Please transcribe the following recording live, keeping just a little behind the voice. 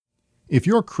If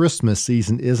your Christmas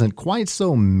season isn't quite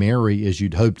so merry as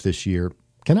you'd hoped this year,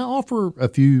 can I offer a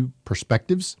few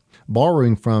perspectives?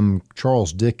 Borrowing from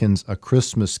Charles Dickens' A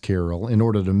Christmas Carol in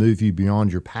order to move you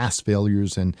beyond your past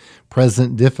failures and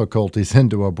present difficulties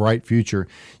into a bright future,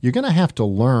 you're going to have to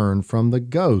learn from the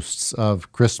ghosts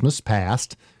of Christmas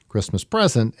past, Christmas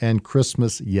present, and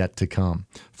Christmas yet to come.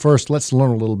 First, let's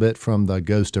learn a little bit from the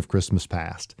ghost of Christmas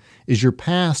past. Is your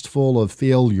past full of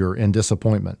failure and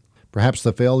disappointment? Perhaps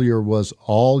the failure was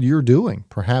all you're doing.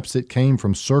 Perhaps it came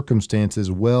from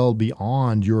circumstances well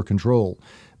beyond your control.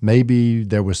 Maybe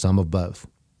there was some of both.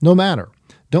 No matter.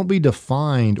 Don't be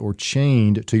defined or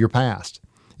chained to your past.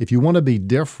 If you want to be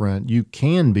different, you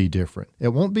can be different.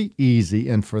 It won't be easy,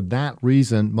 and for that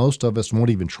reason, most of us won't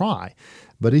even try.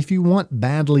 But if you want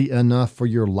badly enough for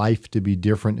your life to be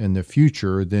different in the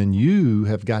future, then you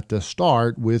have got to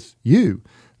start with you.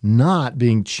 Not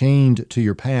being chained to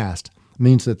your past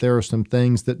means that there are some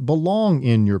things that belong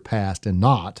in your past and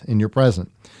not in your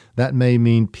present. That may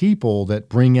mean people that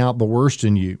bring out the worst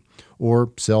in you,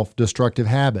 or self-destructive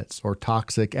habits, or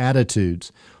toxic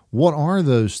attitudes. What are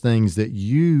those things that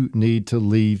you need to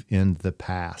leave in the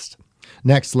past?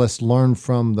 Next, let's learn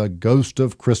from the ghost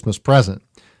of Christmas present.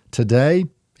 Today,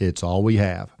 it's all we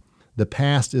have. The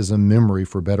past is a memory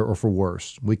for better or for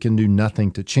worse. We can do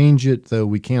nothing to change it, though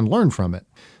we can learn from it.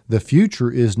 The future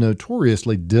is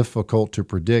notoriously difficult to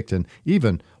predict and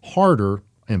even harder,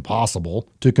 impossible,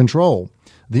 to control.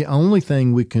 The only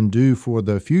thing we can do for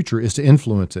the future is to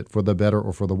influence it for the better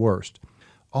or for the worst.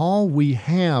 All we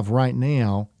have right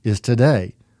now is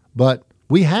today, but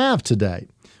we have today.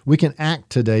 We can act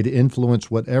today to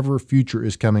influence whatever future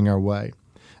is coming our way.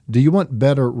 Do you want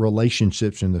better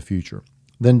relationships in the future?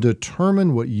 Then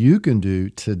determine what you can do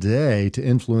today to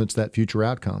influence that future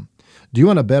outcome. Do you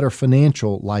want a better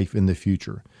financial life in the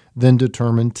future? Then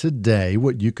determine today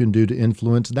what you can do to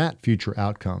influence that future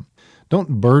outcome.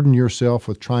 Don't burden yourself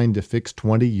with trying to fix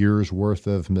 20 years' worth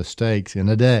of mistakes in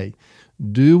a day.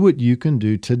 Do what you can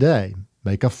do today.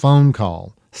 Make a phone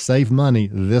call. Save money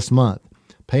this month.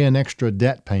 Pay an extra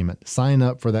debt payment. Sign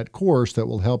up for that course that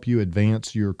will help you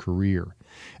advance your career.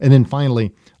 And then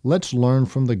finally, let's learn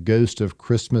from the ghost of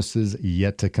Christmases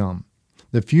yet to come.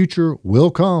 The future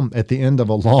will come at the end of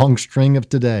a long string of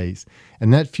todays,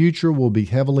 and that future will be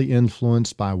heavily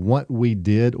influenced by what we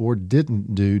did or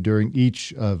didn't do during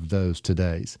each of those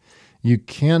todays. You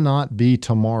cannot be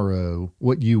tomorrow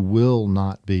what you will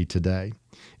not be today.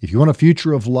 If you want a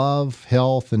future of love,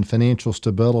 health, and financial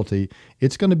stability,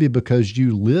 it's going to be because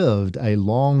you lived a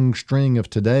long string of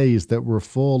todays that were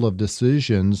full of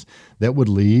decisions that would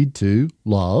lead to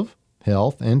love,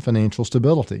 health, and financial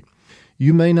stability.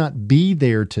 You may not be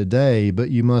there today, but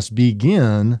you must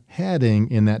begin heading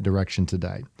in that direction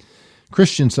today.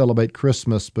 Christians celebrate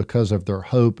Christmas because of their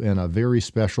hope in a very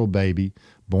special baby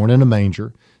born in a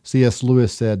manger. C.S.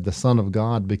 Lewis said, "The Son of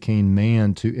God became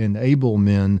man to enable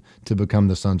men to become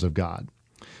the sons of God."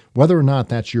 Whether or not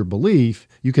that's your belief,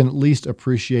 you can at least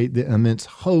appreciate the immense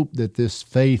hope that this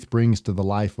faith brings to the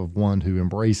life of one who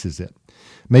embraces it.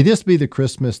 May this be the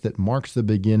Christmas that marks the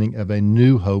beginning of a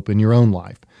new hope in your own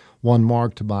life, one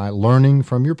marked by learning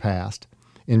from your past,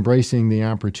 embracing the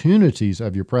opportunities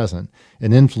of your present,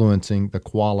 and influencing the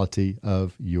quality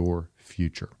of your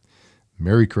future.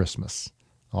 Merry Christmas.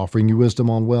 Offering you wisdom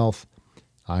on wealth,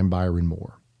 I'm Byron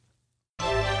Moore.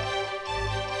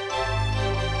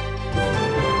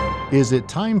 Is it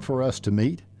time for us to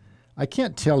meet? I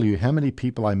can't tell you how many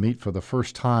people I meet for the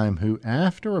first time who,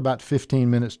 after about 15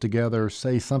 minutes together,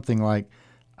 say something like,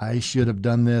 "I should have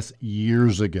done this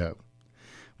years ago."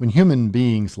 When human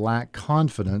beings lack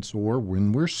confidence, or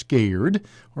when we're scared,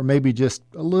 or maybe just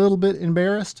a little bit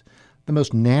embarrassed, the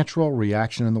most natural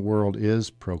reaction in the world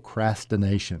is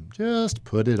procrastination. Just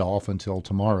put it off until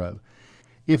tomorrow.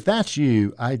 If that's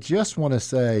you, I just want to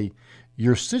say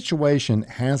your situation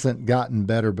hasn't gotten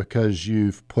better because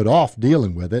you've put off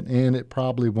dealing with it, and it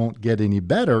probably won't get any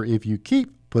better if you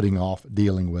keep putting off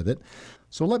dealing with it.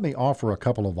 So let me offer a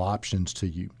couple of options to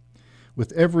you.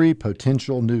 With every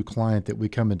potential new client that we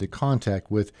come into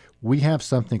contact with, we have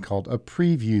something called a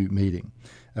preview meeting.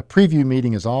 A preview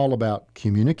meeting is all about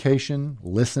communication,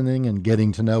 listening, and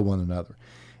getting to know one another.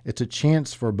 It's a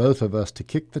chance for both of us to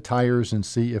kick the tires and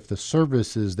see if the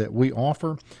services that we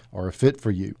offer are a fit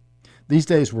for you. These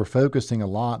days, we're focusing a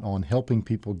lot on helping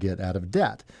people get out of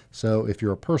debt. So if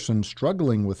you're a person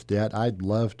struggling with debt, I'd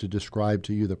love to describe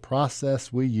to you the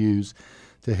process we use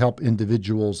to help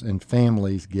individuals and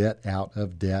families get out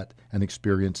of debt and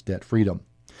experience debt freedom.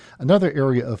 Another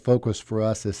area of focus for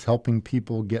us is helping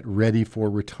people get ready for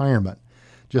retirement.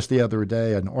 Just the other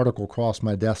day, an article crossed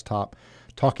my desktop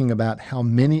talking about how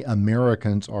many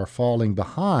Americans are falling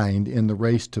behind in the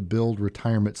race to build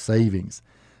retirement savings.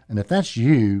 And if that's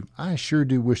you, I sure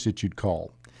do wish that you'd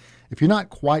call. If you're not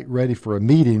quite ready for a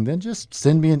meeting, then just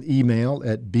send me an email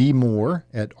at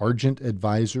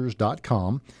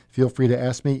bmoore@argentadvisors.com. Feel free to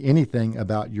ask me anything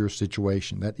about your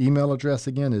situation. That email address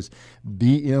again is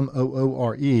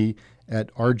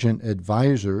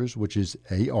bmoore@argentadvisors, which is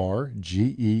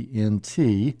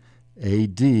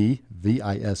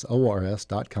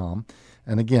ARGENTADVISORS.com.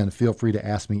 And again, feel free to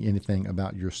ask me anything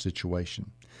about your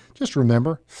situation. Just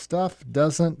remember, stuff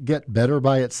doesn't get better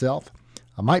by itself.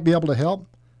 I might be able to help,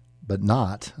 but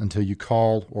not until you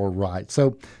call or write.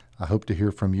 So I hope to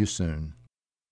hear from you soon.